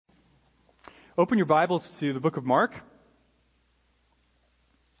Open your Bibles to the book of Mark,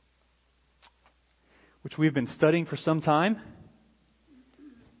 which we've been studying for some time.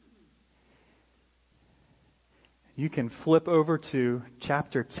 You can flip over to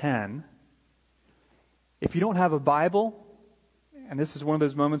chapter 10. If you don't have a Bible, and this is one of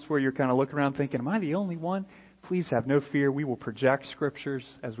those moments where you're kind of looking around thinking, am I the only one? Please have no fear. We will project scriptures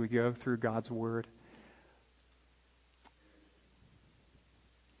as we go through God's Word.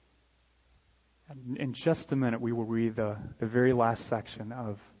 And in just a minute, we will read the very last section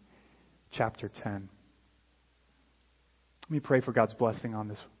of chapter 10. Let me pray for God's blessing on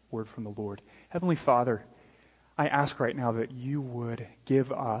this word from the Lord. Heavenly Father, I ask right now that you would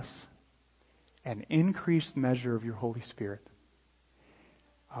give us an increased measure of your Holy Spirit.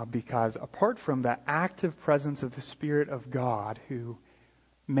 Because apart from the active presence of the Spirit of God who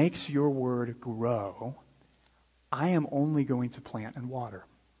makes your word grow, I am only going to plant and water.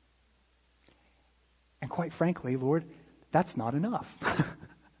 And quite frankly, Lord, that's not enough.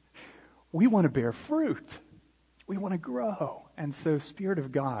 We want to bear fruit. We want to grow. And so, Spirit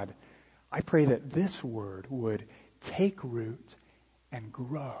of God, I pray that this word would take root and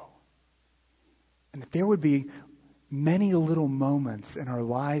grow. And that there would be many little moments in our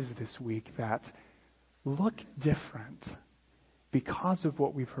lives this week that look different because of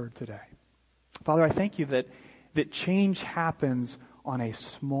what we've heard today. Father, I thank you that change happens on a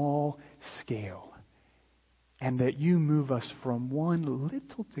small scale. And that you move us from one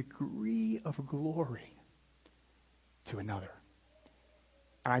little degree of glory to another.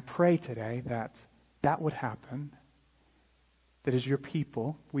 And I pray today that that would happen. That as your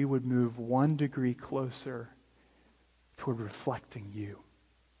people, we would move 1 degree closer toward reflecting you.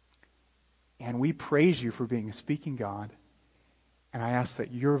 And we praise you for being a speaking God. And I ask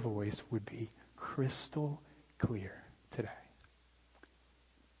that your voice would be crystal clear today.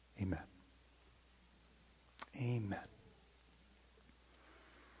 Amen. Amen.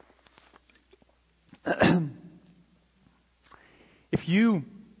 If you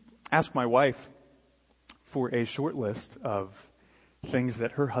ask my wife for a short list of things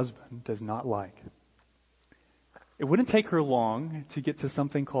that her husband does not like, it wouldn't take her long to get to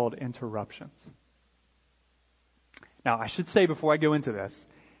something called interruptions. Now, I should say before I go into this,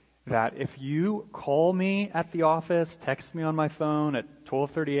 that if you call me at the office, text me on my phone at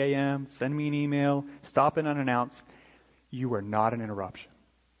 12:30 a.m., send me an email, stop in unannounced, you are not an interruption.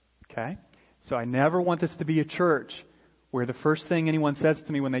 Okay? So I never want this to be a church where the first thing anyone says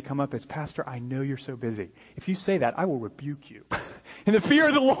to me when they come up is, Pastor, I know you're so busy. If you say that, I will rebuke you in the fear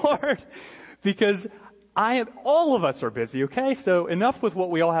of the Lord, because all of us are busy, okay? So enough with what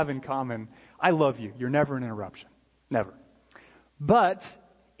we all have in common. I love you. You're never an interruption. Never. But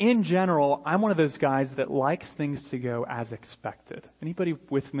in general, I'm one of those guys that likes things to go as expected. Anybody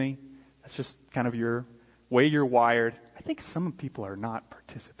with me? That's just kind of your way you're wired. I think some people are not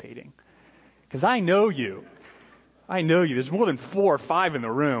participating. Because I know you. I know you. There's more than 4 or 5 in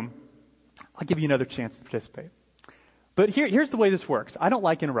the room. I'll give you another chance to participate. But here's the way this works. I don't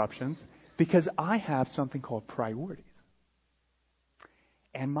like interruptions because I have something called priorities.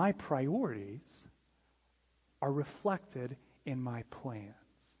 And my priorities are reflected in my plans.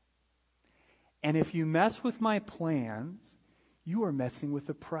 And if you mess with my plans, you are messing with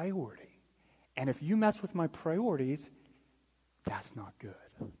a priority. And if you mess with my priorities, that's not good.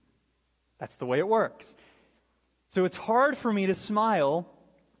 That's the way it works. So it's hard for me to smile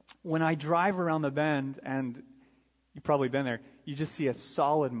when I drive around the bend, and you've probably been there, you just see a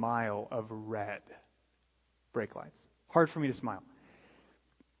solid mile of red brake lights. Hard for me to smile.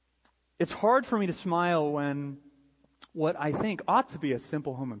 It's hard for me to smile when what I think ought to be a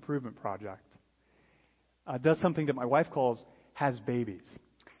simple home improvement project does something that my wife calls has babies.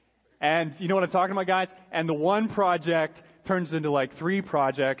 And you know what I'm talking about, guys? And the one project turns into like 3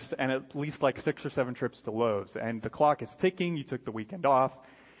 projects and at least like 6 or 7 trips to Lowe's. And the clock is ticking. You took the weekend off.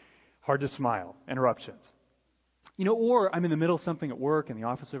 Hard to smile. Interruptions. You know, or I'm in the middle of something at work in the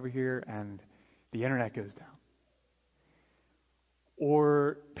office over here and the internet goes down.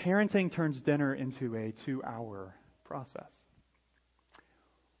 Or parenting turns dinner into a 2-hour process.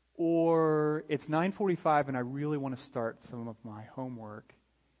 Or it's 9:45 and I really want to start some of my homework.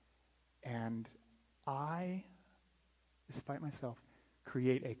 And I, despite myself,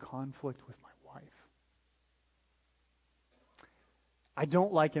 create a conflict with my wife. I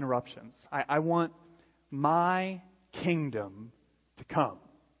don't like interruptions. I want my kingdom to come.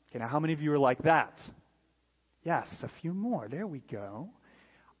 Okay, now how many of you are like that? Yes, a few more. There we go.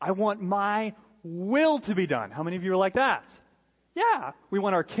 I want my will to be done. How many of you are like that? Yeah, we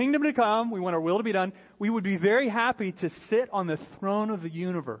want our kingdom to come. We want our will to be done. We would be very happy to sit on the throne of the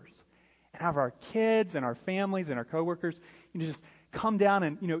universe and have our kids and our families and our coworkers, just come down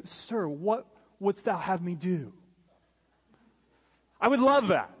and, sir, what wouldst thou have me do? I would love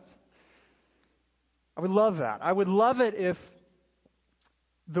that. I would love that. I would love it if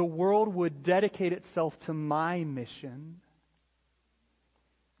the world would dedicate itself to my mission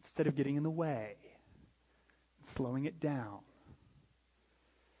instead of getting in the way, slowing it down.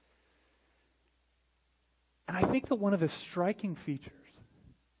 And I think that one of the striking features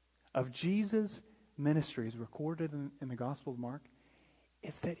of Jesus' ministry as recorded in the Gospel of Mark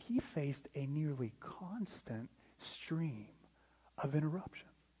is that he faced a nearly constant stream of interruptions.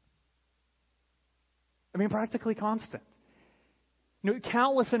 I mean, practically constant.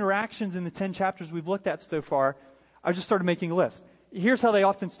 Countless interactions in the 10 chapters we've looked at so far. I just started making a list. Here's how they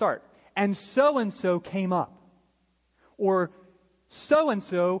often start. And so came up. Or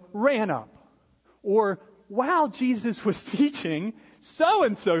so ran up. Or while Jesus was teaching, so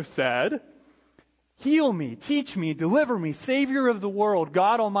said, heal me, teach me, deliver me, Savior of the world,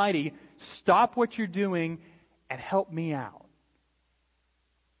 God Almighty, stop what you're doing and help me out.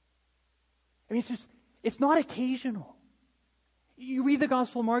 I mean, it's not occasional. You read the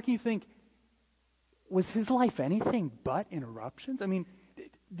Gospel of Mark and you think, was his life anything but interruptions? I mean,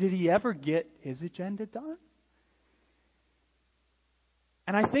 did he ever get his agenda done?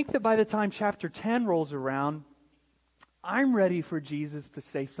 And I think that by the time chapter 10 rolls around, I'm ready for Jesus to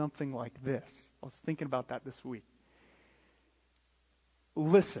say something like this. I was thinking about that this week.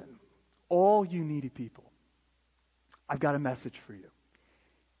 Listen, all you needy people, I've got a message for you.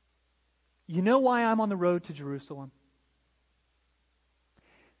 You know why I'm on the road to Jerusalem?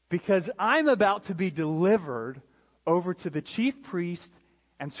 Because I'm about to be delivered over to the chief priests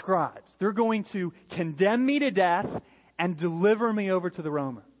and scribes. They're going to condemn me to death and deliver me over to the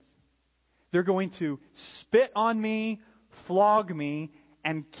Romans. They're going to spit on me, flog me,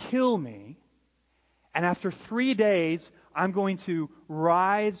 and kill me. And after 3 days, I'm going to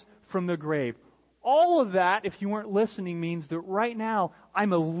rise from the grave. All of that, if you weren't listening, means that right now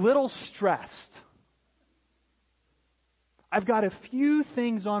I'm a little stressed. I've got a few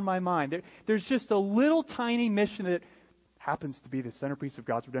things on my mind. There's just a little tiny mission that happens to be the centerpiece of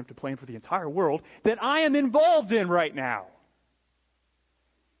God's redemptive plan for the entire world that I am involved in right now.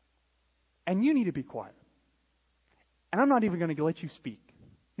 And you need to be quiet. And I'm not even going to let you speak.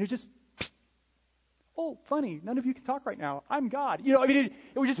 Just, oh, funny, none of you can talk right now. I'm God. It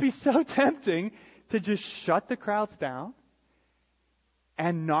would just be so tempting to just shut the crowds down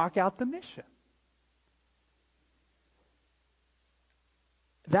and knock out the mission.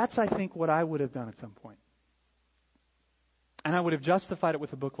 That's, I think, what I would have done at some point. And I would have justified it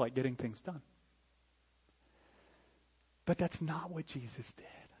with a book like Getting Things Done. But that's not what Jesus did.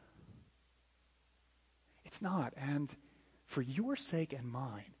 It's not. And for your sake and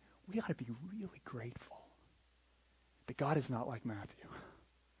mine, we ought to be really grateful that God is not like Matthew.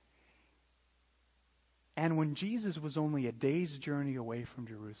 And when Jesus was only a day's journey away from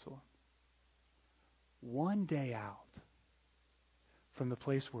Jerusalem, one day out from the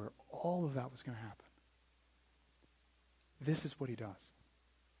place where all of that was going to happen, this is what he does.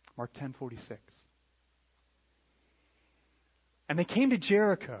 Mark 10:46. And they came to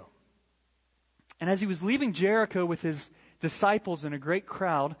Jericho. And as he was leaving Jericho with his disciples and a great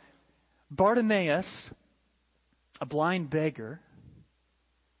crowd, Bartimaeus, a blind beggar,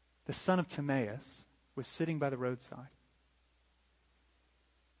 the son of Timaeus, was sitting by the roadside.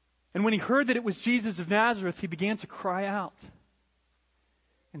 And when he heard that it was Jesus of Nazareth, he began to cry out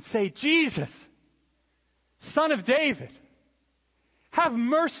and say, Jesus, Son of David, have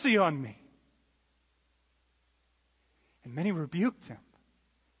mercy on me. And many rebuked him,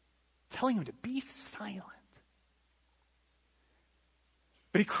 telling him to be silent.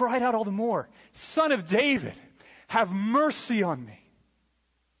 But he cried out all the more, Son of David, have mercy on me.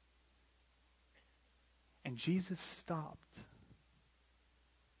 And Jesus stopped.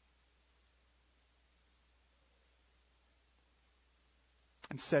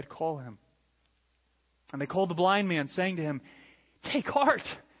 And said, call him. And they called the blind man, saying to him, take heart,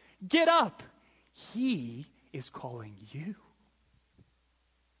 get up. He is calling you.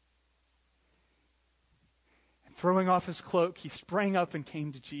 And throwing off his cloak, he sprang up and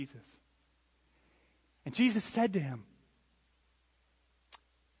came to Jesus. And Jesus said to him,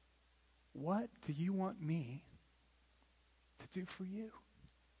 what do you want me to do for you?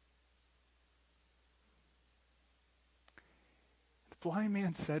 The blind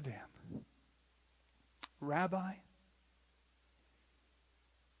man said to him, Rabbi,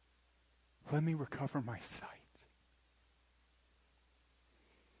 let me recover my sight.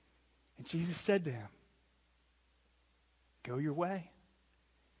 And Jesus said to him, go your way.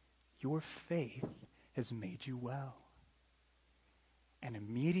 your faith has made you well." And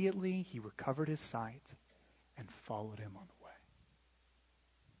immediately he recovered his sight and followed him on the way.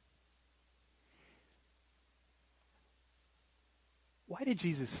 Why did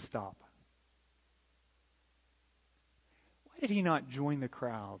Jesus stop? Why did he not join the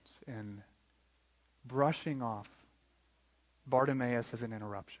crowds in brushing off Bartimaeus as an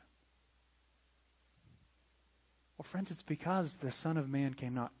interruption? Well, friends, it's because the Son of Man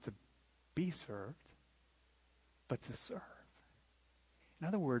came not to be served, but to serve. In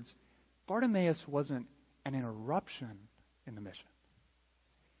other words, Bartimaeus wasn't an interruption in the mission.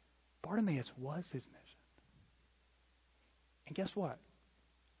 Bartimaeus was his mission. And guess what?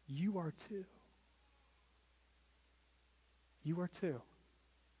 You are too. You are too.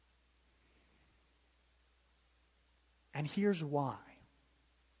 And here's why.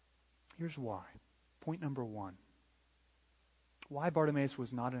 Here's why. Point number one. Why Bartimaeus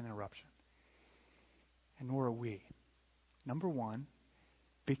was not an interruption. And nor are we. Number one,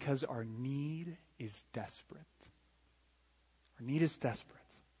 because our need is desperate. Our need is desperate.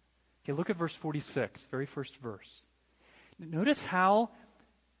 Okay, look at verse 46, very first verse. Notice how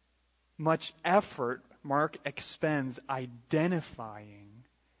much effort Mark expends identifying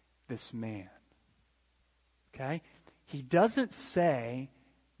this man. Okay? He doesn't say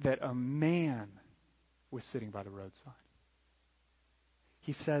that a man was sitting by the roadside.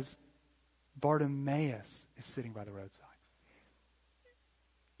 He says Bartimaeus is sitting by the roadside.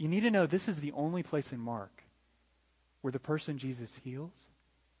 You need to know this is the only place in Mark where the person Jesus heals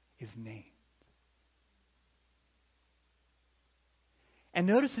is named. And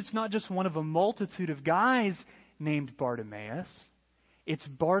notice it's not just one of a multitude of guys named Bartimaeus. It's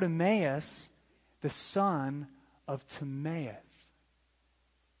Bartimaeus, the son of Timaeus.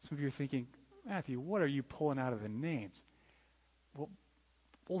 Some of you are thinking, Matthew, what are you pulling out of the names? Well,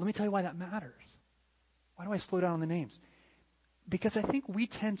 let me tell you why that matters. Why do I slow down on the names? Because I think we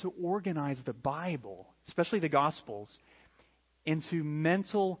tend to organize the Bible, especially the Gospels, into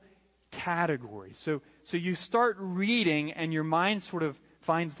mental categories. So you start reading and your mind sort of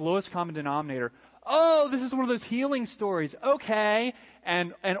finds lowest common denominator. Oh, this is one of those healing stories. Okay.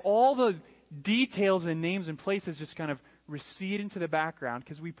 And all the details and names and places just kind of recede into the background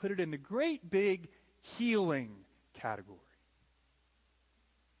because we put it in the great big healing category.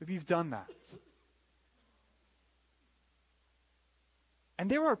 Maybe you've done that. And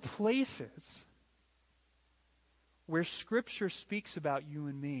there are places where Scripture speaks about you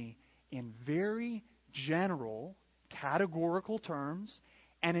and me in very general, categorical terms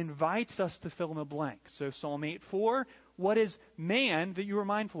and invites us to fill in the blank. So Psalm 8:4, what is man that you are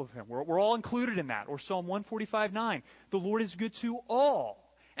mindful of him? We're all included in that. Or Psalm 145:9, the Lord is good to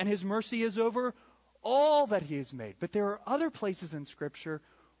all, and his mercy is over all that he has made. But there are other places in Scripture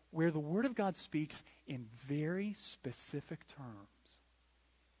where the Word of God speaks in very specific terms,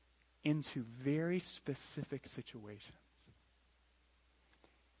 into very specific situations.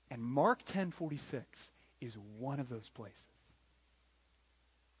 And Mark 10:46 is one of those places.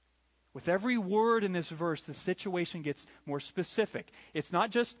 With every word in this verse, the situation gets more specific. It's not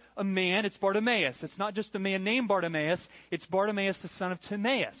just a man, it's Bartimaeus. It's not just a man named Bartimaeus, it's Bartimaeus, the son of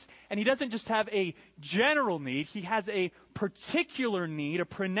Timaeus. And he doesn't just have a general need, he has a particular need, a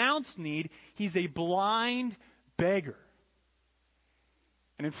pronounced need. He's a blind beggar.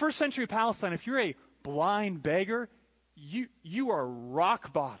 And in first century Palestine, if you're a blind beggar, you are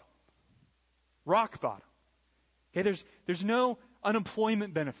rock bottom. Rock bottom. Okay, there's no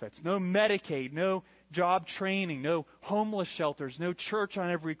unemployment benefits, no Medicaid, no job training, no homeless shelters, no church on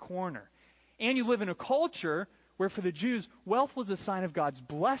every corner. And you live in a culture where for the Jews, wealth was a sign of God's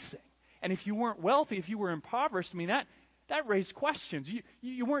blessing. And if you weren't wealthy, if you were impoverished, I mean, that raised questions.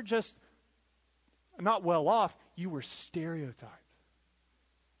 You weren't just not well off, you were stereotyped.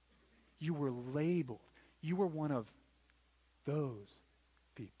 You were labeled. You were one of those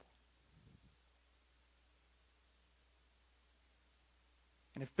people.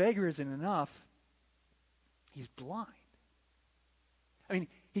 And if beggar isn't enough, he's blind. I mean,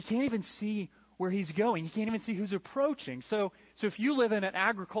 he can't even see where he's going. He can't even see who's approaching. So if you live in an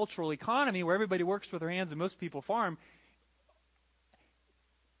agricultural economy where everybody works with their hands and most people farm,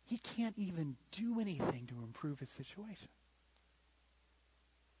 he can't even do anything to improve his situation.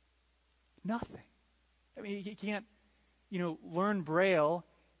 Nothing. I mean, he can't, learn Braille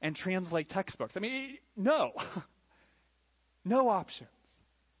and translate textbooks. I mean, no. No options.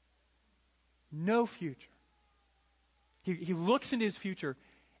 No future. He looks into his future,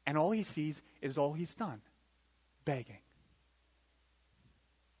 and all he sees is all he's done. Begging.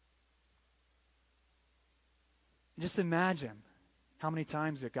 Just imagine How many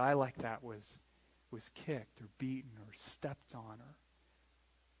times a guy like that was kicked or beaten or stepped on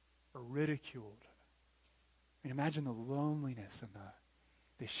or ridiculed. I mean, imagine the loneliness and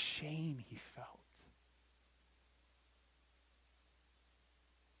the shame he felt.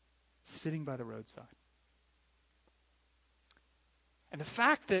 Sitting by the roadside. And the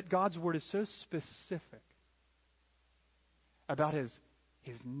fact that God's Word is so specific about his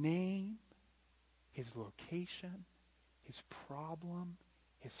name, his location, his problem,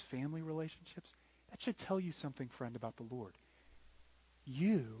 his family relationships, that should tell you something, friend, about the Lord.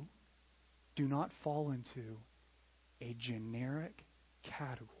 You do not fall into a generic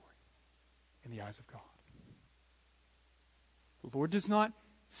category in the eyes of God. The Lord does not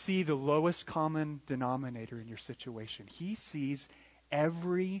see the lowest common denominator in your situation. He sees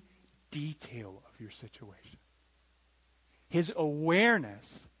every detail of your situation. His awareness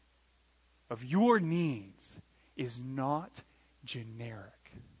of your needs is not generic.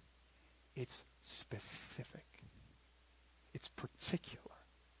 It's specific. It's particular.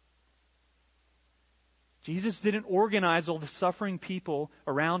 Jesus didn't organize all the suffering people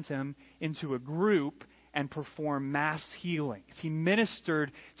around him into a group and perform mass healings. He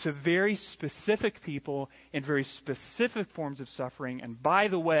ministered to very specific people in very specific forms of suffering. And by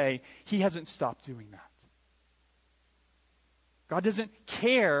the way, he hasn't stopped doing that. God doesn't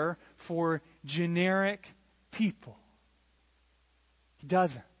care for generic people. He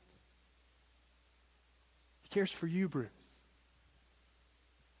doesn't. He cares for you, Bruce.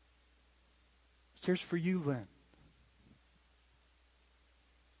 He cares for you, Lynn.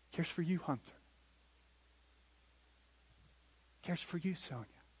 He cares for you, Hunter. He cares for you, Sonia.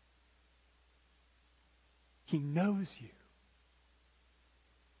 He knows you.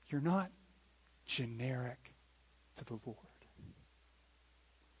 You're not generic to the Lord.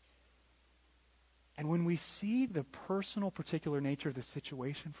 And when we see the personal, particular nature of the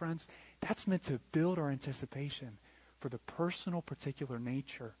situation, friends, that's meant to build our anticipation for the personal, particular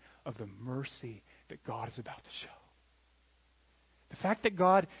nature of the mercy that God is about to show. The fact that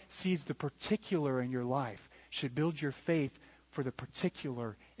God sees the particular in your life should build your faith for the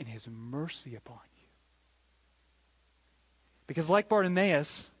particular in His mercy upon you. Because like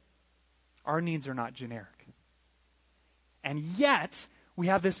Bartimaeus, our needs are not generic. And yet, we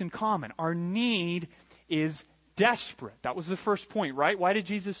have this in common. Our need is desperate. That was the first point, right? Why did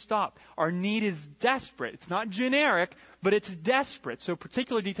Jesus stop? Our need is desperate. It's not generic, but it's desperate. So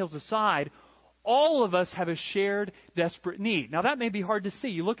particular details aside, all of us have a shared desperate need. Now that may be hard to see.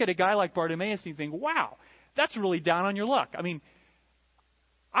 You look at a guy like Bartimaeus and you think, wow, that's really down on your luck. I mean,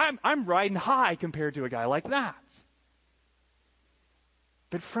 I'm riding high compared to a guy like that.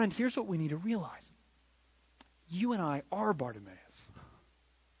 But friend, here's what we need to realize. You and I are Bartimaeus.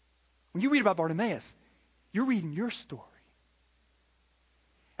 When you read about Bartimaeus, you're reading your story.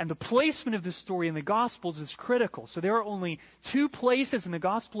 And the placement of this story in the Gospels is critical. So there are only two places in the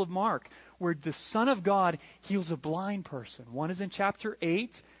Gospel of Mark where the Son of God heals a blind person. One is in chapter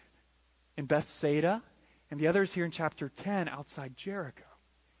 8 in Bethsaida, and the other is here in chapter 10 outside Jericho.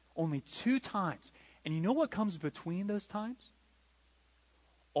 Only two times. And you know what comes between those times?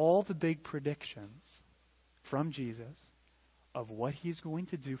 All the big predictions from Jesus of what He's going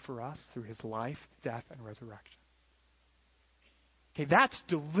to do for us through His life, death, and resurrection. Okay, that's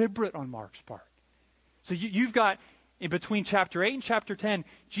deliberate on Mark's part. So you've got, in between chapter 8 and chapter 10,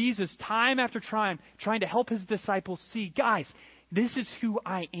 Jesus, time after time, trying to help His disciples see, guys, this is who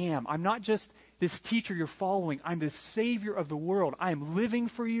I am. I'm not just this teacher you're following. I'm the Savior of the world. I am living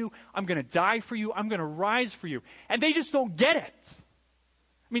for you. I'm going to die for you. I'm going to rise for you. And they just don't get it.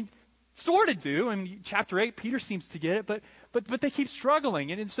 I mean, sort of do. I mean, chapter 8, Peter seems to get it, but they keep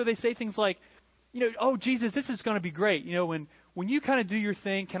struggling. And so they say things like, oh, Jesus, this is going to be great. When you kind of do your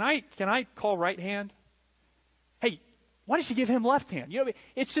thing, can I call right hand? Hey, why don't you give him left hand?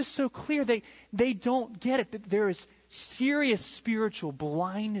 It's just so clear they don't get it. That there is serious spiritual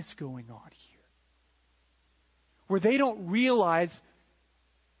blindness going on here. Where they don't realize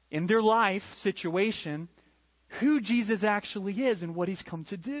in their life situation who Jesus actually is and what He's come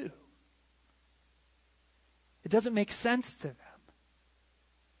to do. It doesn't make sense to them.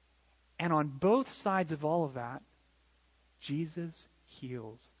 And on both sides of all of that, Jesus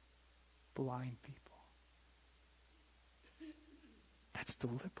heals blind people. That's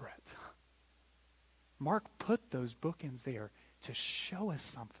deliberate. Mark put those bookends there to show us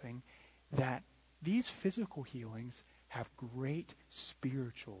something, that these physical healings have great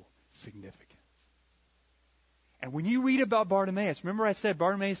spiritual significance. And when you read about Bartimaeus, remember I said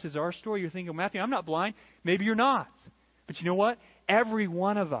Bartimaeus is our story. You're thinking, Matthew, I'm not blind. Maybe you're not. But you know what? Every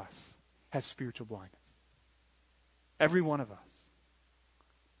one of us has spiritual blindness. Every one of us.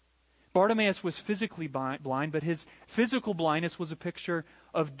 Bartimaeus was physically blind, but his physical blindness was a picture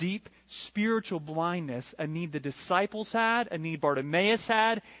of deep spiritual blindness, a need the disciples had, a need Bartimaeus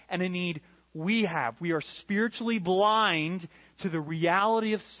had, and a need we have. We are spiritually blind to the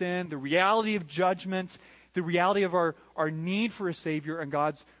reality of sin, the reality of judgment, the reality of our need for a Savior and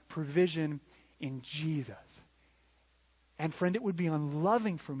God's provision in Jesus. And friend, it would be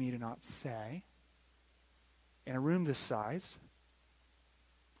unloving for me to not say, in a room this size,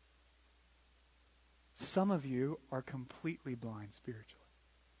 some of you are completely blind spiritually.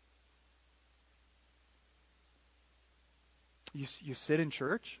 You sit in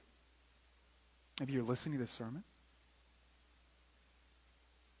church. Maybe you're listening to this sermon.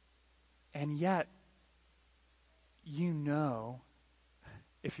 And yet, you know,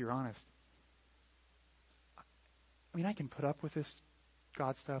 if you're honest, I mean, I can put up with this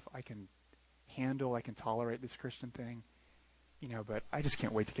God stuff. I can tolerate this Christian thing. But I just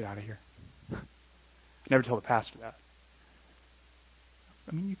can't wait to get out of here. Never tell the pastor that.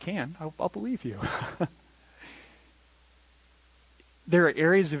 I mean, you can. I'll believe you. There are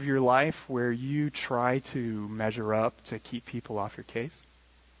areas of your life where you try to measure up to keep people off your case.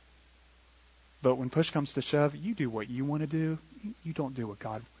 But when push comes to shove, you do what you want to do. You don't do what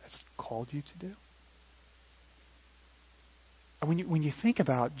God has called you to do. And when you think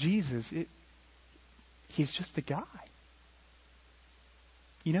about Jesus, he's just a guy.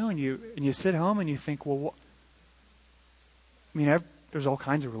 And you sit home and you think, well, there's all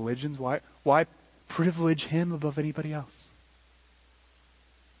kinds of religions. Why privilege him above anybody else?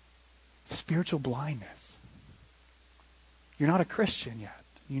 Spiritual blindness. You're not a Christian yet.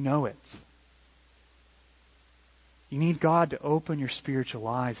 You know it. You need God to open your spiritual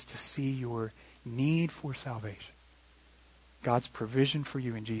eyes to see your need for salvation. God's provision for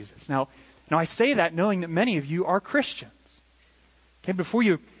you in Jesus. Now I say that knowing that many of you are Christians. Okay, before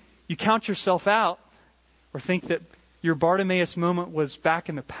you count yourself out or think that your Bartimaeus moment was back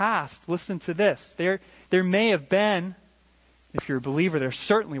in the past, listen to this. There may have been, if you're a believer, there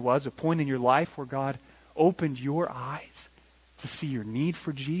certainly was a point in your life where God opened your eyes to see your need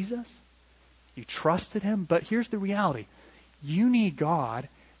for Jesus. You trusted Him. But here's the reality. You need God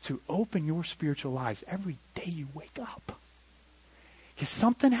to open your spiritual eyes every day you wake up. Because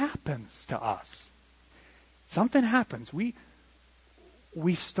something happens to us. Something happens. We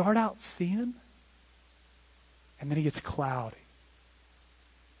start out seeing, and then it gets cloudy.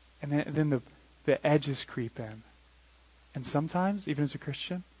 And then the edges creep in. And sometimes, even as a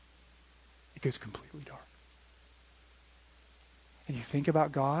Christian, it goes completely dark. And you think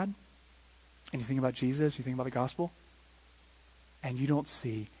about God, and you think about Jesus, you think about the gospel, and you don't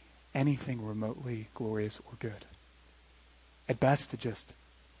see anything remotely glorious or good. At best, it just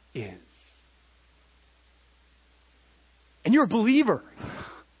is. And you're a believer.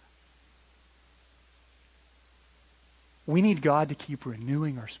 We need God to keep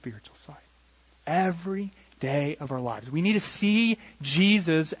renewing our spiritual sight every day of our lives. We need to see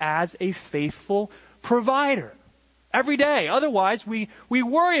Jesus as a faithful provider every day. Otherwise, we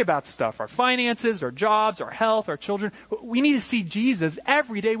worry about stuff, our finances, our jobs, our health, our children. We need to see Jesus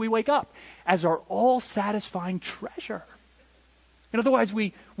every day we wake up as our all-satisfying treasure. And otherwise,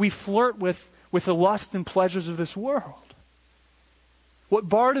 we flirt with the lust and pleasures of this world. What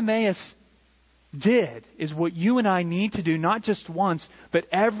Bartimaeus did is what you and I need to do, not just once, but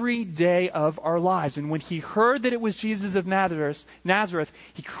every day of our lives. And when he heard that it was Jesus of Nazareth,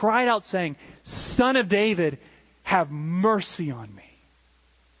 he cried out saying, "Son of David, have mercy on me."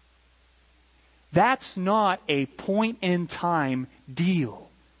 That's not a point-in-time deal,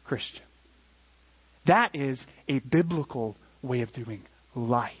 Christian. That is a biblical way of doing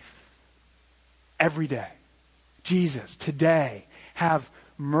life. Every day. Jesus, today, have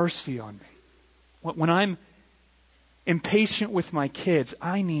mercy on me. When I'm impatient with my kids,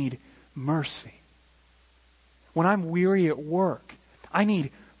 I need mercy. When I'm weary at work, I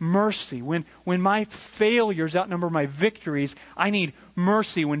need mercy. When my failures outnumber my victories, I need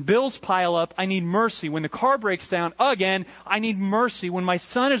mercy. When bills pile up, I need mercy. When the car breaks down again, I need mercy. When my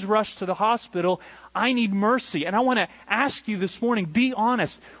son is rushed to the hospital, I need mercy. And I want to ask you this morning, be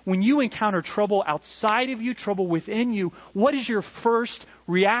honest. When you encounter trouble outside of you, trouble within you, what is your first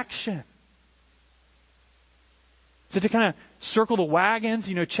reaction? Is it to kind of circle the wagons,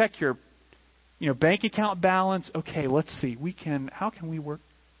 check your bank account balance? Okay, let's see. How can we work?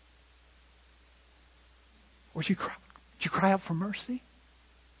 Or do you cry out for mercy?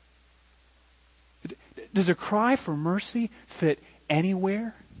 Does a cry for mercy fit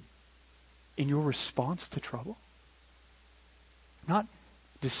anywhere in your response to trouble? Not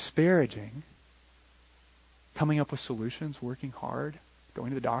disparaging, coming up with solutions, working hard, going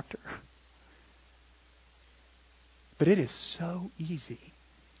to the doctor. But it is so easy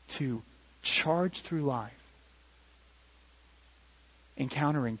to charge through life,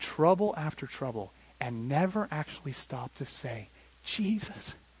 encountering trouble after trouble, and never actually stop to say,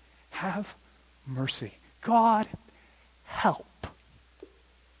 Jesus, have mercy. God, help.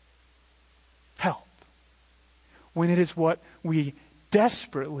 Help. When it is what we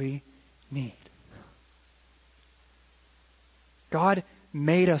desperately need. God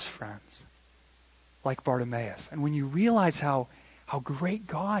made us friends like Bartimaeus. And when you realize how great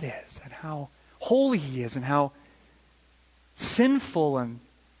God is and how holy He is and how sinful and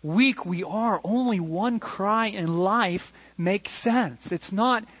weak we are, only one cry in life makes sense. It's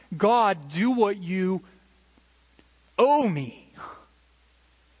not, God, do what you owe me.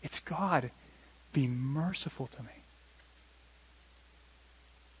 It's, God, be merciful to me.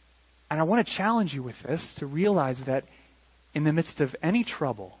 And I want to challenge you with this to realize that in the midst of any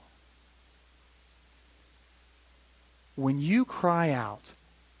trouble, when you cry out,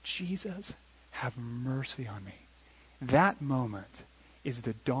 Jesus, have mercy on me, that moment is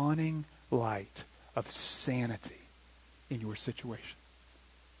the dawning light of sanity in your situation.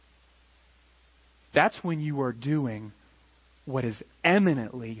 That's when you are doing what is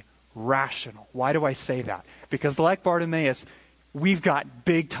eminently rational. Why do I say that? Because like Bartimaeus, we've got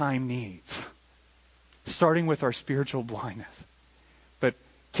big time needs, starting with our spiritual blindness, but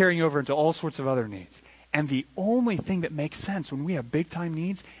carrying over into all sorts of other needs. And the only thing that makes sense when we have big time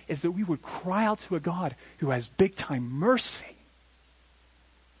needs is that we would cry out to a God who has big time mercy.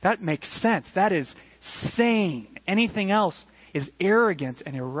 That makes sense. That is sane. Anything else is arrogant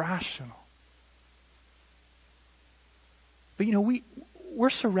and irrational. But we're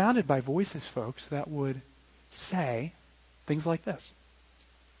surrounded by voices, folks, that would say things like this.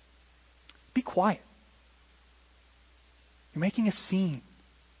 Be quiet. You're making a scene.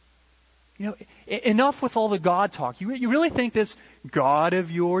 Enough with all the God talk. You really think this God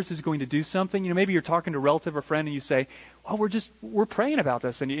of yours is going to do something? Maybe you're talking to a relative or friend and you say, well, we're praying about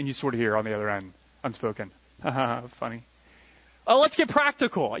this. And you sort of hear on the other end, unspoken. Funny. Oh, let's get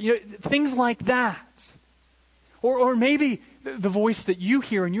practical. Things like that. Or maybe the voice that you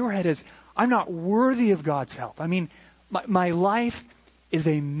hear in your head is, I'm not worthy of God's help. I mean, my life is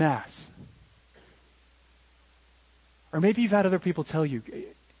a mess. Or maybe you've had other people tell you,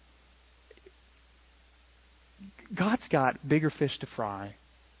 God's got bigger fish to fry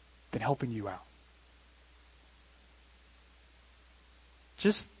than helping you out.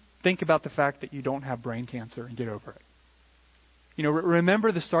 Just think about the fact that you don't have brain cancer and get over it.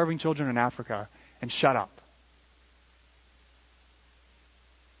 Remember the starving children in Africa and shut up.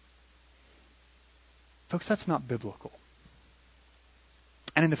 Folks, that's not biblical.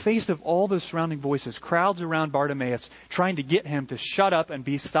 And in the face of all those surrounding voices, crowds around Bartimaeus trying to get him to shut up and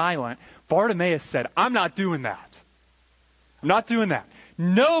be silent, Bartimaeus said, I'm not doing that. I'm not doing that.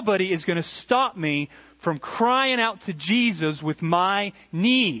 Nobody is going to stop me from crying out to Jesus with my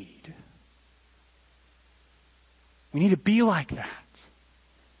need. We need to be like that.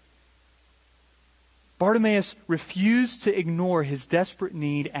 Bartimaeus refused to ignore his desperate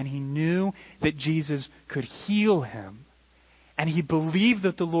need, and he knew that Jesus could heal him. And he believed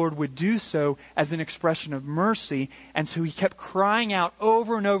that the Lord would do so as an expression of mercy. And so he kept crying out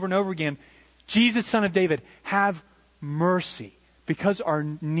over and over and over again, Jesus, Son of David, have mercy. Because our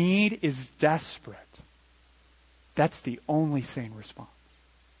need is desperate. That's the only sane response.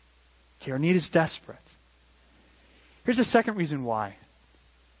 Okay, our need is desperate. Here's the second reason why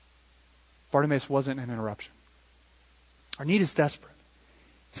Bartimaeus wasn't an interruption. Our need is desperate.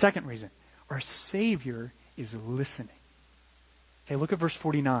 Second reason, our Savior is listening. Okay, look at verse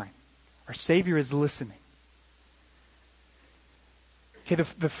 49. Our Savior is listening. Okay,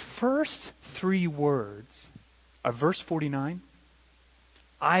 the first three words of verse 49,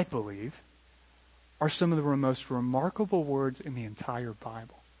 I believe, are some of the most remarkable words in the entire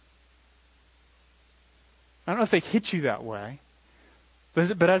Bible. I don't know if they hit you that way,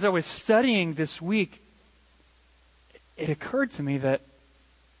 but as I was studying this week, it occurred to me that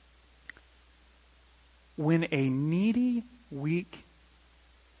when a needy, weak,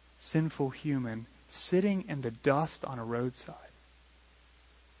 sinful human sitting in the dust on a roadside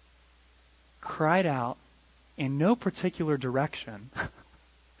cried out in no particular direction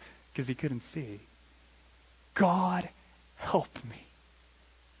because he couldn't see, God, help me.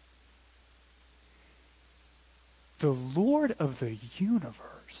 The Lord of the universe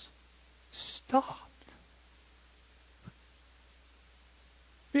stopped.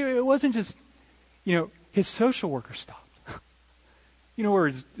 It wasn't just, his social worker stopped. Or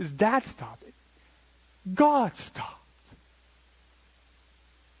his dad stopped. God stopped.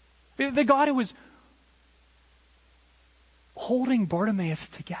 The God who was holding Bartimaeus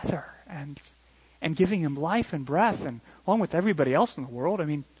together and giving him life and breath, and along with everybody else in the world. I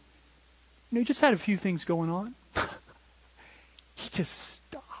mean, he just had a few things going on. He just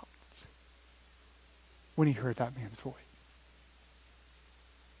stopped when he heard that man's voice.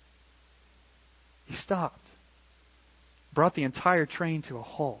 He stopped. Brought the entire train to a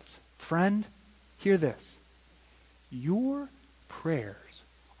halt. Friend, hear this. Your prayers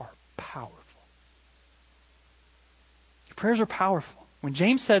are powerful. Your prayers are powerful. When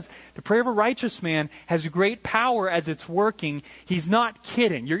James says the prayer of a righteous man has great power as it's working, he's not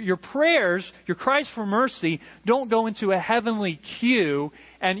kidding. Your prayers, your cries for mercy, don't go into a heavenly queue.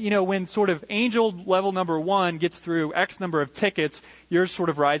 And, when sort of angel level number 1 gets through X number of tickets, yours sort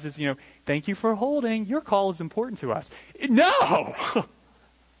of rises, thank you for holding. Your call is important to us. No!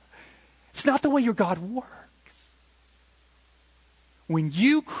 It's not the way your God works. When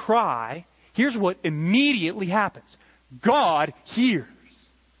you cry, here's what immediately happens. God hears.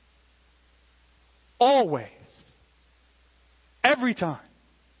 Always. Every time.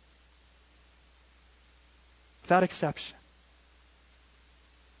 Without exception.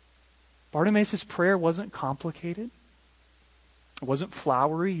 Bartimaeus' prayer wasn't complicated. It wasn't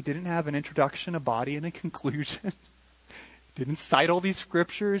flowery. He didn't have an introduction, a body, and a conclusion. He didn't cite all these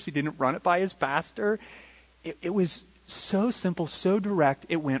scriptures. He didn't run it by his pastor. It was so simple, so direct.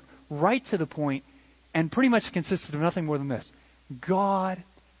 It went right to the point and pretty much consisted of nothing more than this. God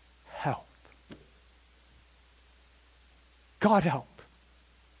help. God help.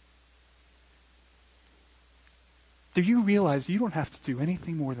 Do you realize you don't have to do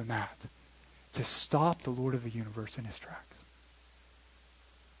anything more than that to stop the Lord of the universe in his tracks?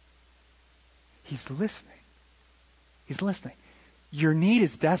 He's listening. He's listening. Your need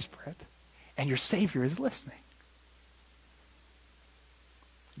is desperate, and your Savior is listening.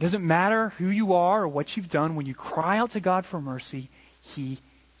 It doesn't matter who you are or what you've done. When you cry out to God for mercy, He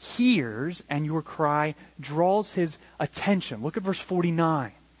hears, and your cry draws His attention. Look at verse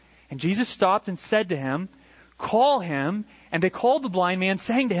 49. And Jesus stopped and said to him, call him. And they called the blind man,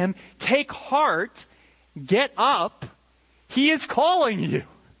 saying to him, take heart, get up. He is calling you.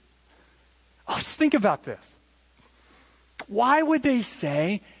 Oh, just think about this. Why would they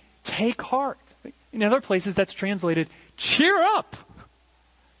say, take heart? In other places, that's translated, cheer up.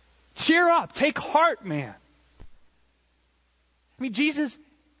 Cheer up. Take heart, man. I mean, Jesus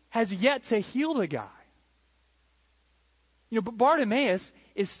has yet to heal the guy. But Bartimaeus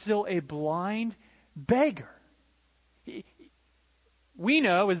is still a blind beggar. We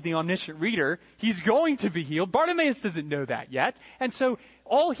know, as the omniscient reader, he's going to be healed. Bartimaeus doesn't know that yet. And so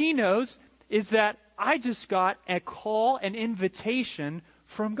all he knows is that I just got a call, an invitation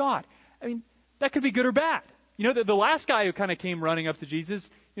from God. I mean, that could be good or bad. The last guy who kind of came running up to Jesus,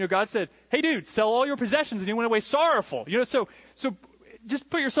 God said, hey, dude, sell all your possessions and you went away sorrowful. So just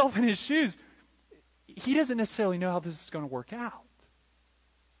put yourself in his shoes. He doesn't necessarily know how this is going to work out.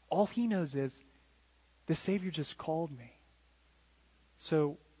 All he knows is, the Savior just called me.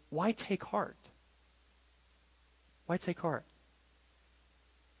 So why take heart? Why take heart?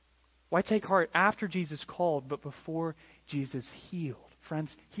 Why take heart after Jesus called, but before Jesus healed?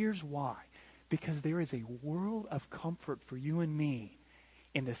 Friends, here's why. Because there is a world of comfort for you and me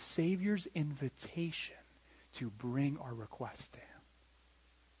in the Savior's invitation to bring our request to Him.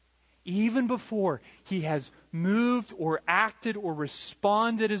 Even before He has moved or acted or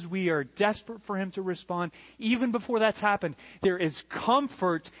responded as we are desperate for Him to respond, even before that's happened, there is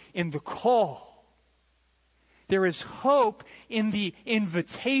comfort in the call. There is hope in the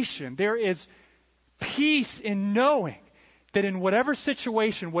invitation. There is peace in knowing that in whatever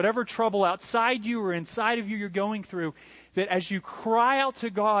situation, whatever trouble outside you or inside of you you're going through, that as you cry out to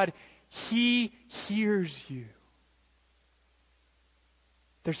God, He hears you.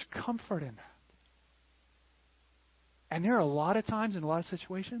 There's comfort in that. And there are a lot of times in a lot of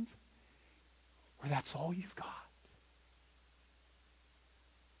situations where that's all you've got.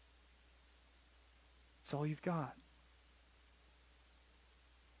 It's all you've got.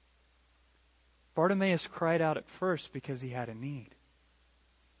 Bartimaeus cried out at first because he had a need.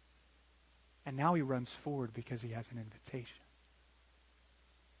 And now he runs forward because he has an invitation.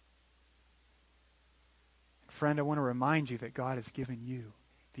 Friend, I want to remind you that God has given you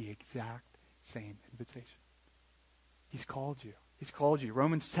the exact same invitation. He's called you. He's called you.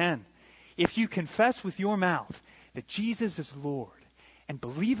 Romans 10. If you confess with your mouth that Jesus is Lord and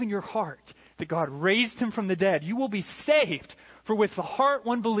believe in your heart that God raised Him from the dead, you will be saved. For with the heart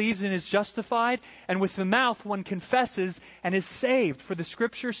one believes and is justified, and with the mouth one confesses and is saved. For the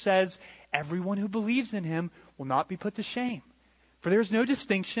Scripture says, everyone who believes in Him will not be put to shame. For there is no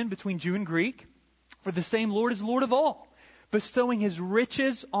distinction between Jew and Greek, for the same Lord is Lord of all, bestowing His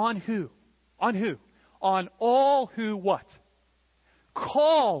riches on who? On who? On all who what?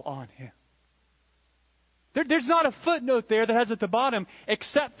 Call on Him. There's not a footnote there that has at the bottom,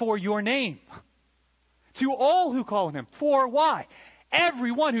 except for your name. To all who call on Him. For why?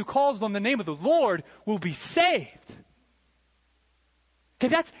 Everyone who calls on the name of the Lord will be saved.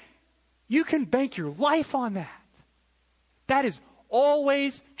 Okay, you can bank your life on that. That is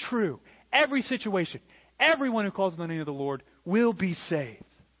always true. Every situation. Everyone who calls on the name of the Lord will be saved.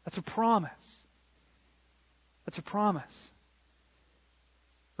 That's a promise. That's a promise.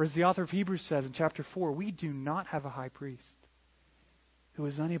 Or as the author of Hebrews says in chapter 4, we do not have a high priest who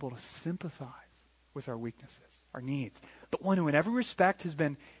is unable to sympathize with our weaknesses, our needs, but one who in every respect has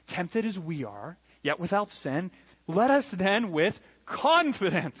been tempted as we are, yet without sin. Let us then with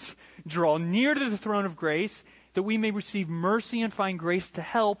confidence draw near to the throne of grace, that we may receive mercy and find grace to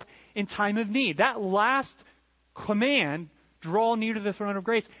help in time of need. That last command, draw near to the throne of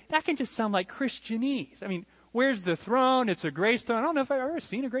grace, that can just sound like Christianese. I mean, where's the throne? It's a grace throne. I don't know if I've ever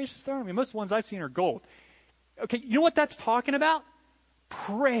seen a gracious throne. I mean, most of the ones I've seen are gold. Okay, you know what that's talking about?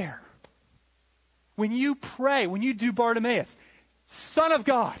 Prayer. When you pray, when you do Bartimaeus, Son of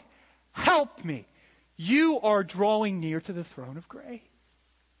God, help me. You are drawing near to the throne of grace.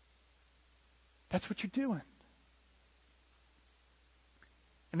 That's what you're doing.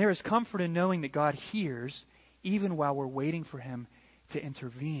 And there is comfort in knowing that God hears even while we're waiting for Him to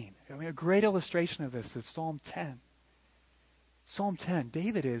intervene. I mean, a great illustration of this is Psalm 10. Psalm 10,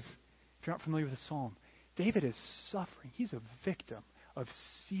 David is, if you're not familiar with the Psalm, David is suffering. He's a victim of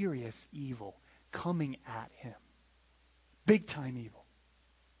serious evil coming at him. Big time evil.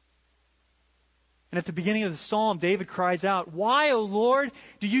 And at the beginning of the Psalm, David cries out, "Why, O Lord,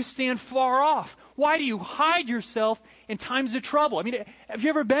 do you stand far off? Why do you hide yourself in times of trouble?" I mean, have you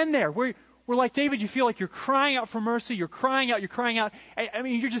ever been there? Where like David, you feel like you're crying out for mercy, you're crying out. I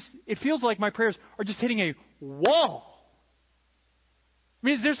mean, it feels like my prayers are just hitting a wall. I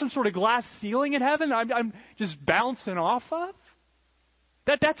mean, is there some sort of glass ceiling in heaven I'm just bouncing off of?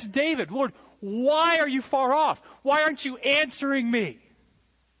 That's David. Lord, why are you far off? Why aren't you answering me?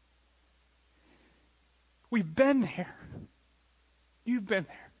 We've been there. You've been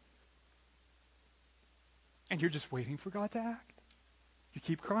there. And you're just waiting for God to act. You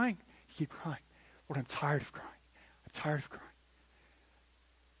keep crying. You keep crying. Lord, I'm tired of crying. I'm tired of crying.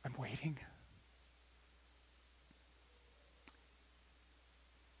 I'm waiting.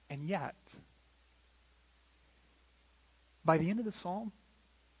 And yet, by the end of the psalm,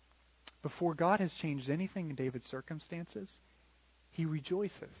 before God has changed anything in David's circumstances, he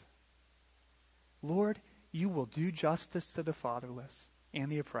rejoices. Lord, you will do justice to the fatherless and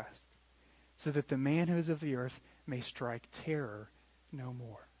the oppressed, so that the man who is of the earth may strike terror no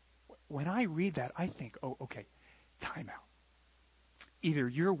more. When I read that, I think, oh, okay, time out. Either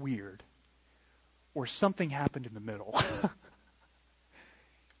you're weird or something happened in the middle.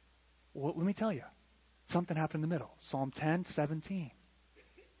 Well, let me tell you. Something happened in the middle. Psalm 10:17.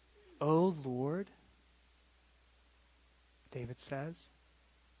 O Lord, David says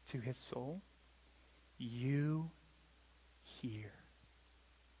to his soul, you hear.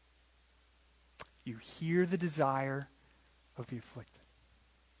 You hear the desire of the afflicted.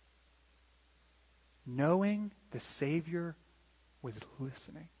 Knowing the Savior was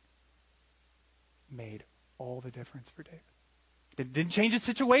listening made all the difference for David. It didn't change his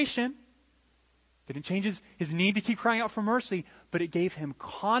situation. Didn't change his need to keep crying out for mercy, but it gave him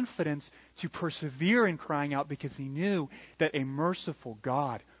confidence to persevere in crying out because he knew that a merciful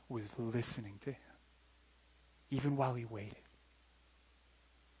God was listening to him, even while he waited.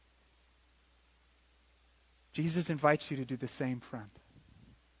 Jesus invites you to do the same, friend.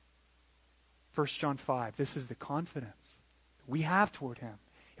 1 John 5, this is the confidence we have toward him.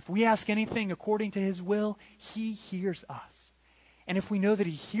 If we ask anything according to his will, he hears us. And if we know that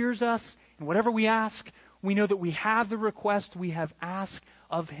he hears us in whatever we ask, we know that we have the request we have asked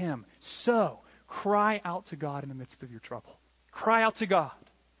of him. So, cry out to God in the midst of your trouble. Cry out to God.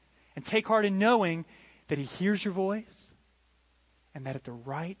 And take heart in knowing that he hears your voice and that at the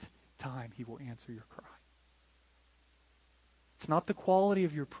right time he will answer your cry. It's not the quality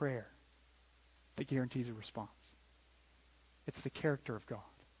of your prayer that guarantees a response. It's the character of God.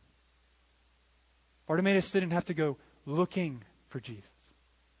 Bartimaeus didn't have to go looking for Jesus.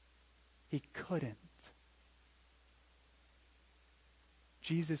 He couldn't.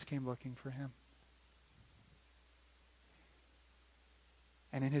 Jesus came looking for him.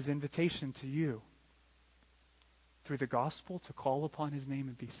 And in his invitation to you, through the gospel, to call upon his name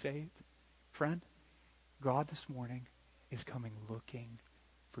and be saved, friend, God this morning is coming looking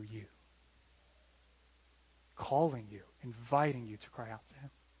for you, calling you, inviting you to cry out to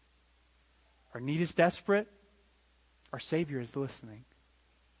him. Our need is desperate. Our Savior is listening.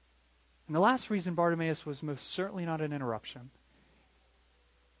 And the last reason Bartimaeus was most certainly not an interruption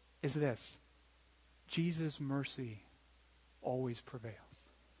is this: Jesus' mercy always prevails.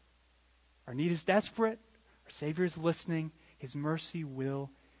 Our need is desperate. Our Savior is listening. His mercy will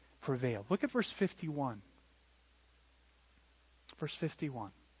prevail. Look at verse 51. Verse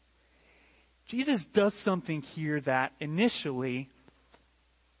 51. Jesus does something here that initially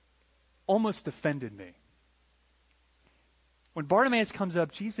almost offended me. When Bartimaeus comes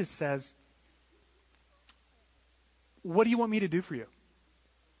up, Jesus says, "What do you want me to do for you?"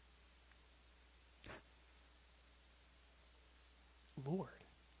 Lord,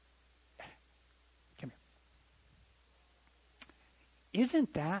 come here.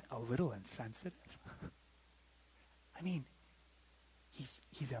 Isn't that a little insensitive? I mean,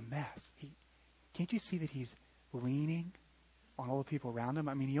 he's a mess. Can't you see that he's leaning on all the people around him?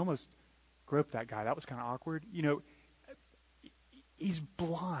 I mean, he almost groped that guy. That was kind of awkward. You know, he's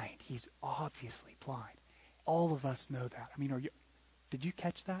blind. He's obviously blind. All of us know that. I mean, did you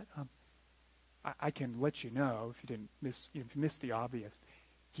catch that? I can let you know if you missed the obvious.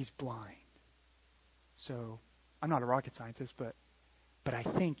 He's blind. So I'm not a rocket scientist, but I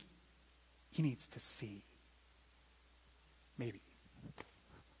think he needs to see. Maybe.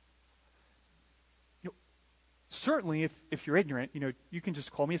 Certainly, if you're ignorant, you can just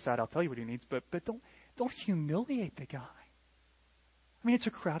call me aside. I'll tell you what he needs, but don't humiliate the guy. I mean, it's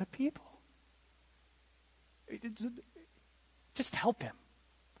a crowd of people. Just help him.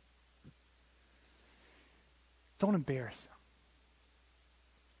 Don't embarrass him.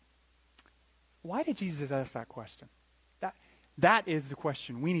 Why did Jesus ask that question? That is the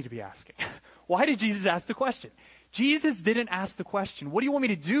question we need to be asking. Why did Jesus ask the question? Jesus didn't ask the question, "What do you want me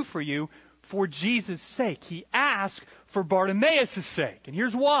to do for you?" for Jesus' sake. He asked for Bartimaeus' sake. And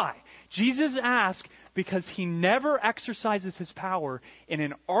here's why. Jesus asked because he never exercises his power in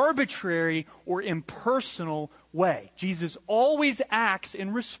an arbitrary or impersonal way. Jesus always acts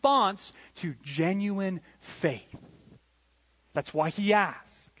in response to genuine faith. That's why he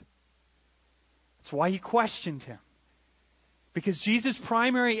asked. That's why he questioned him. Because Jesus'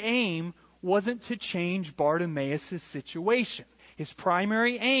 primary aim wasn't to change Bartimaeus' situation. His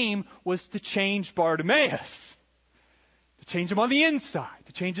primary aim was to change Bartimaeus. To change him on the inside.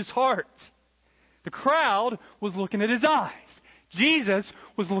 To change his heart. The crowd was looking at his eyes. Jesus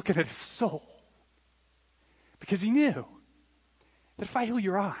was looking at his soul. Because he knew that if I heal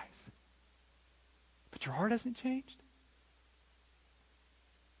your eyes, but your heart hasn't changed,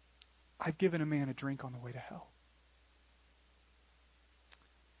 I've given a man a drink on the way to hell.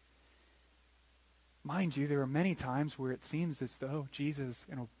 Mind you, there are many times where it seems as though Jesus,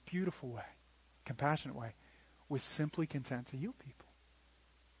 in a beautiful way, compassionate way, was simply content to heal people.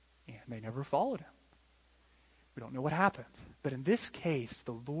 And they never followed him. We don't know what happened. But in this case,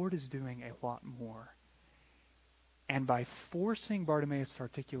 the Lord is doing a lot more. And by forcing Bartimaeus to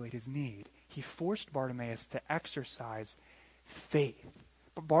articulate his need, he forced Bartimaeus to exercise faith.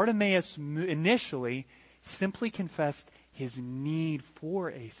 But Bartimaeus initially simply confessed his need for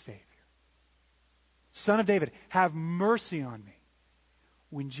a Savior. Son of David, have mercy on me.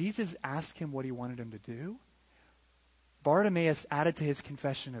 When Jesus asked him what he wanted him to do, Bartimaeus added to his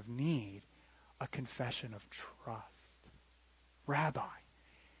confession of need a confession of trust. Rabbi,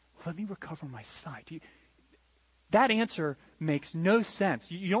 let me recover my sight. That answer makes no sense.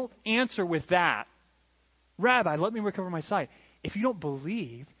 You don't answer with that. Rabbi, let me recover my sight. If you don't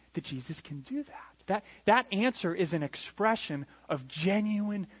believe that Jesus can do that. That answer is an expression of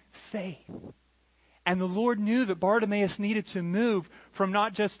genuine faith. And the Lord knew that Bartimaeus needed to move from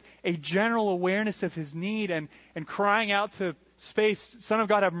not just a general awareness of his need and crying out to space, "Son of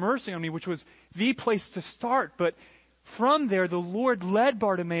God, have mercy on me," which was the place to start. But from there, the Lord led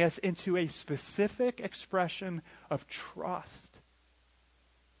Bartimaeus into a specific expression of trust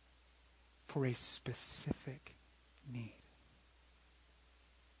for a specific need.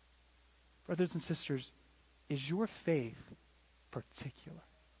 Brothers and sisters, is your faith particular?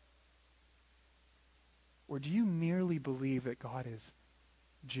 Or do you merely believe that God is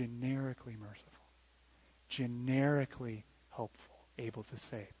generically merciful, generically helpful, able to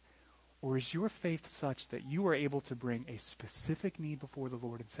save? Or is your faith such that you are able to bring a specific need before the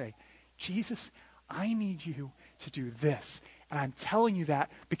Lord and say, "Jesus, I need you to do this. And I'm telling you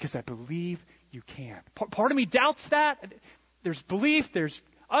that because I believe you can." Part of me doubts that. There's belief, there's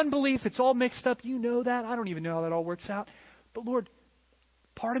unbelief. It's all mixed up. You know that. I don't even know how that all works out. But Lord,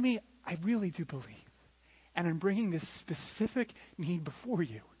 part of me, I really do believe. And I'm bringing this specific need before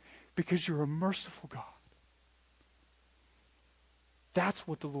you because you're a merciful God. That's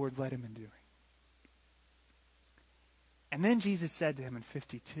what the Lord led him in doing. And then Jesus said to him in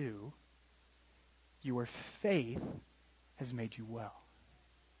 52, your faith has made you well.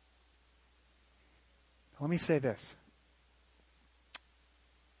 Let me say this.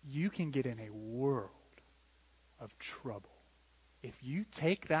 You can get in a world of trouble if you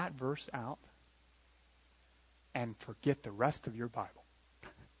take that verse out and forget the rest of your Bible.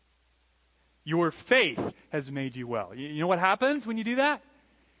 Your faith has made you well. You know what happens when you do that?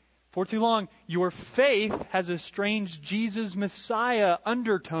 For too long, your faith has a strange Jesus Messiah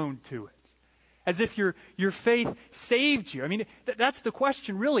undertone to it. As if your faith saved you. I mean, that's the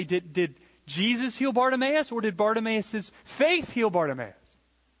question really. Did Jesus heal Bartimaeus, or did Bartimaeus' faith heal Bartimaeus?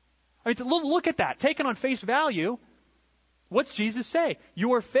 I mean, look at that. Taken on face value, what's Jesus say?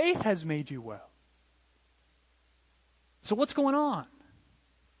 Your faith has made you well. So what's going on?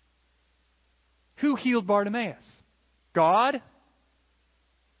 Who healed Bartimaeus? God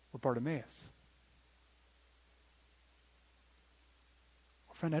or Bartimaeus?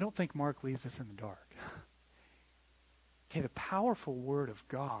 Well, friend, I don't think Mark leaves us in the dark. Okay, the powerful Word of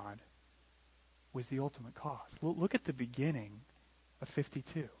God was the ultimate cause. Look at the beginning of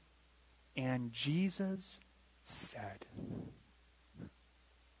 52. And Jesus said.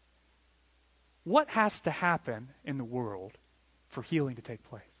 What has to happen in the world for healing to take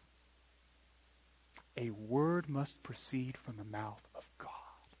place? A word must proceed from the mouth of God.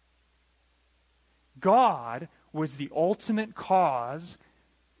 God was the ultimate cause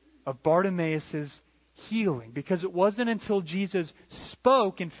of Bartimaeus' healing, because it wasn't until Jesus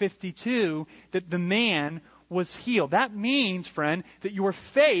spoke in 52 that the man was healed. That means, friend, that your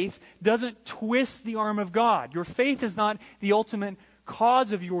faith doesn't twist the arm of God. Your faith is not the ultimate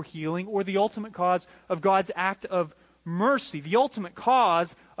cause of your healing or the ultimate cause of God's act of mercy. The ultimate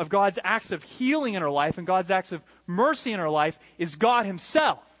cause of God's acts of healing in our life and God's acts of mercy in our life is God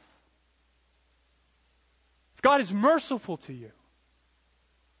Himself. If God is merciful to you,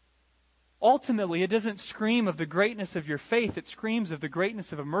 ultimately it doesn't scream of the greatness of your faith, it screams of the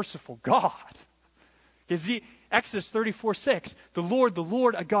greatness of a merciful God. Exodus 34:6, the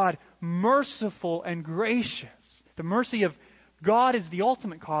Lord, a God merciful and gracious. The mercy of God is the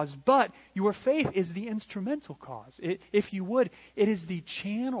ultimate cause, but your faith is the instrumental cause. If you would, it is the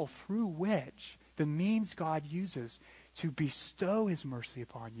channel through which, the means God uses to bestow His mercy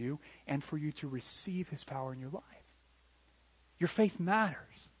upon you and for you to receive His power in your life. Your faith matters.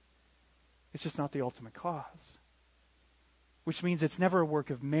 It's just not the ultimate cause. Which means it's never a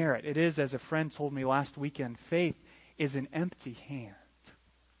work of merit. It is, as a friend told me last weekend, faith is an empty hand.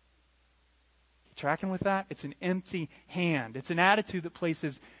 You tracking with that? It's an empty hand. It's an attitude that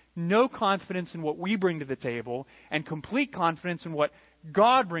places no confidence in what we bring to the table and complete confidence in what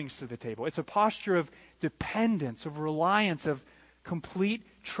God brings to the table. It's a posture of dependence, of reliance, of complete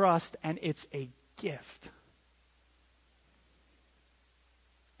trust, and it's a gift.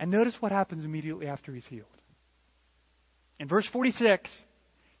 And notice what happens immediately after he's healed. In verse 46,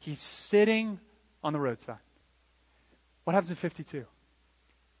 he's sitting on the roadside. What happens in 52?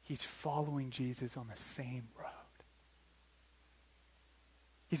 He's following Jesus on the same road.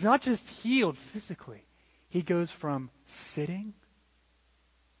 He's not just healed physically. He goes from sitting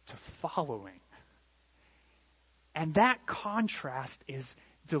to following. And that contrast is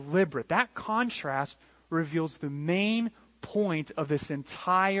deliberate. That contrast reveals the main point of this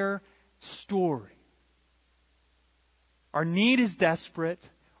entire story. Our need is desperate.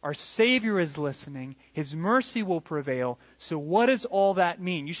 Our Savior is listening. His mercy will prevail. So what does all that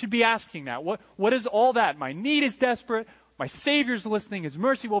mean? You should be asking that. What does all that? My need is desperate. My Savior is listening. His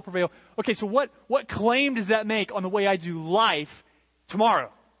mercy will prevail. Okay, so what claim does that make on the way I do life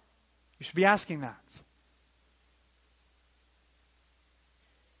tomorrow? You should be asking that.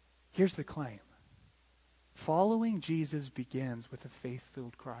 Here's the claim. Following Jesus begins with a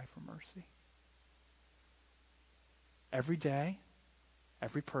faith-filled cry for mercy. Every day,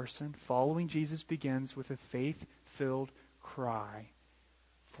 every person following Jesus begins with a faith-filled cry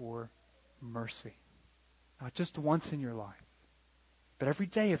for mercy. Not just once in your life, but every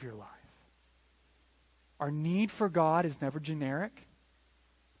day of your life. Our need for God is never generic.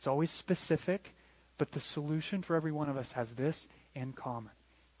 It's always specific, but the solution for every one of us has this in common.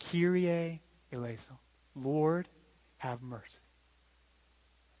 Kyrie eleison. Lord, have mercy.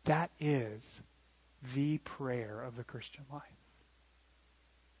 That is the prayer of the Christian life.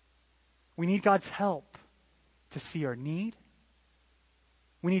 We need God's help to see our need.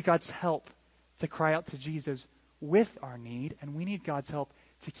 We need God's help to cry out to Jesus with our need. And we need God's help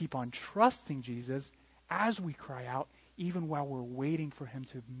to keep on trusting Jesus as we cry out, even while we're waiting for him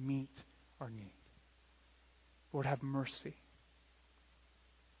to meet our need. Lord, have mercy.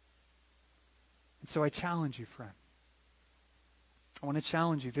 And so I challenge you, friend. I want to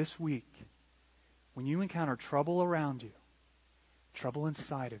challenge you this week, when you encounter trouble around you, trouble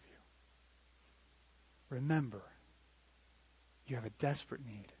inside of you, remember, you have a desperate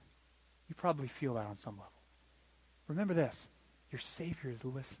need. You probably feel that on some level. Remember this, your Savior is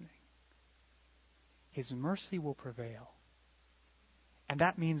listening. His mercy will prevail. And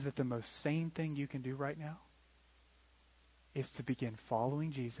that means that the most sane thing you can do right now is to begin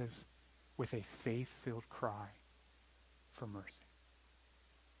following Jesus with a faith-filled cry for mercy.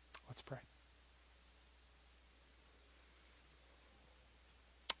 Let's pray.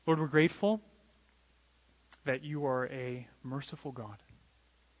 Lord, we're grateful that you are a merciful God.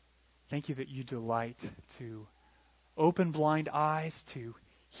 Thank you that you delight to open blind eyes, to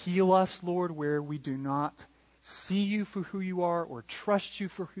heal us, Lord, where we do not see you for who you are or trust you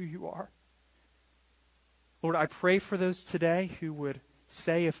for who you are. Lord, I pray for those today who would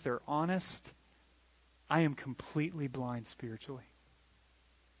say, if they're honest, I am completely blind spiritually.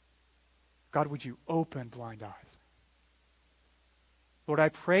 God, would you open blind eyes? Lord, I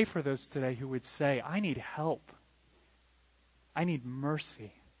pray for those today who would say, I need help. I need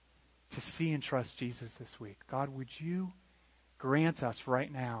mercy to see and trust Jesus this week. God, would you grant us right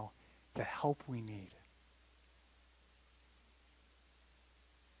now the help we need?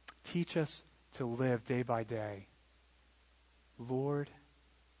 Teach us to live day by day. Lord,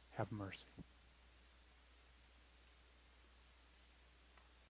 have mercy.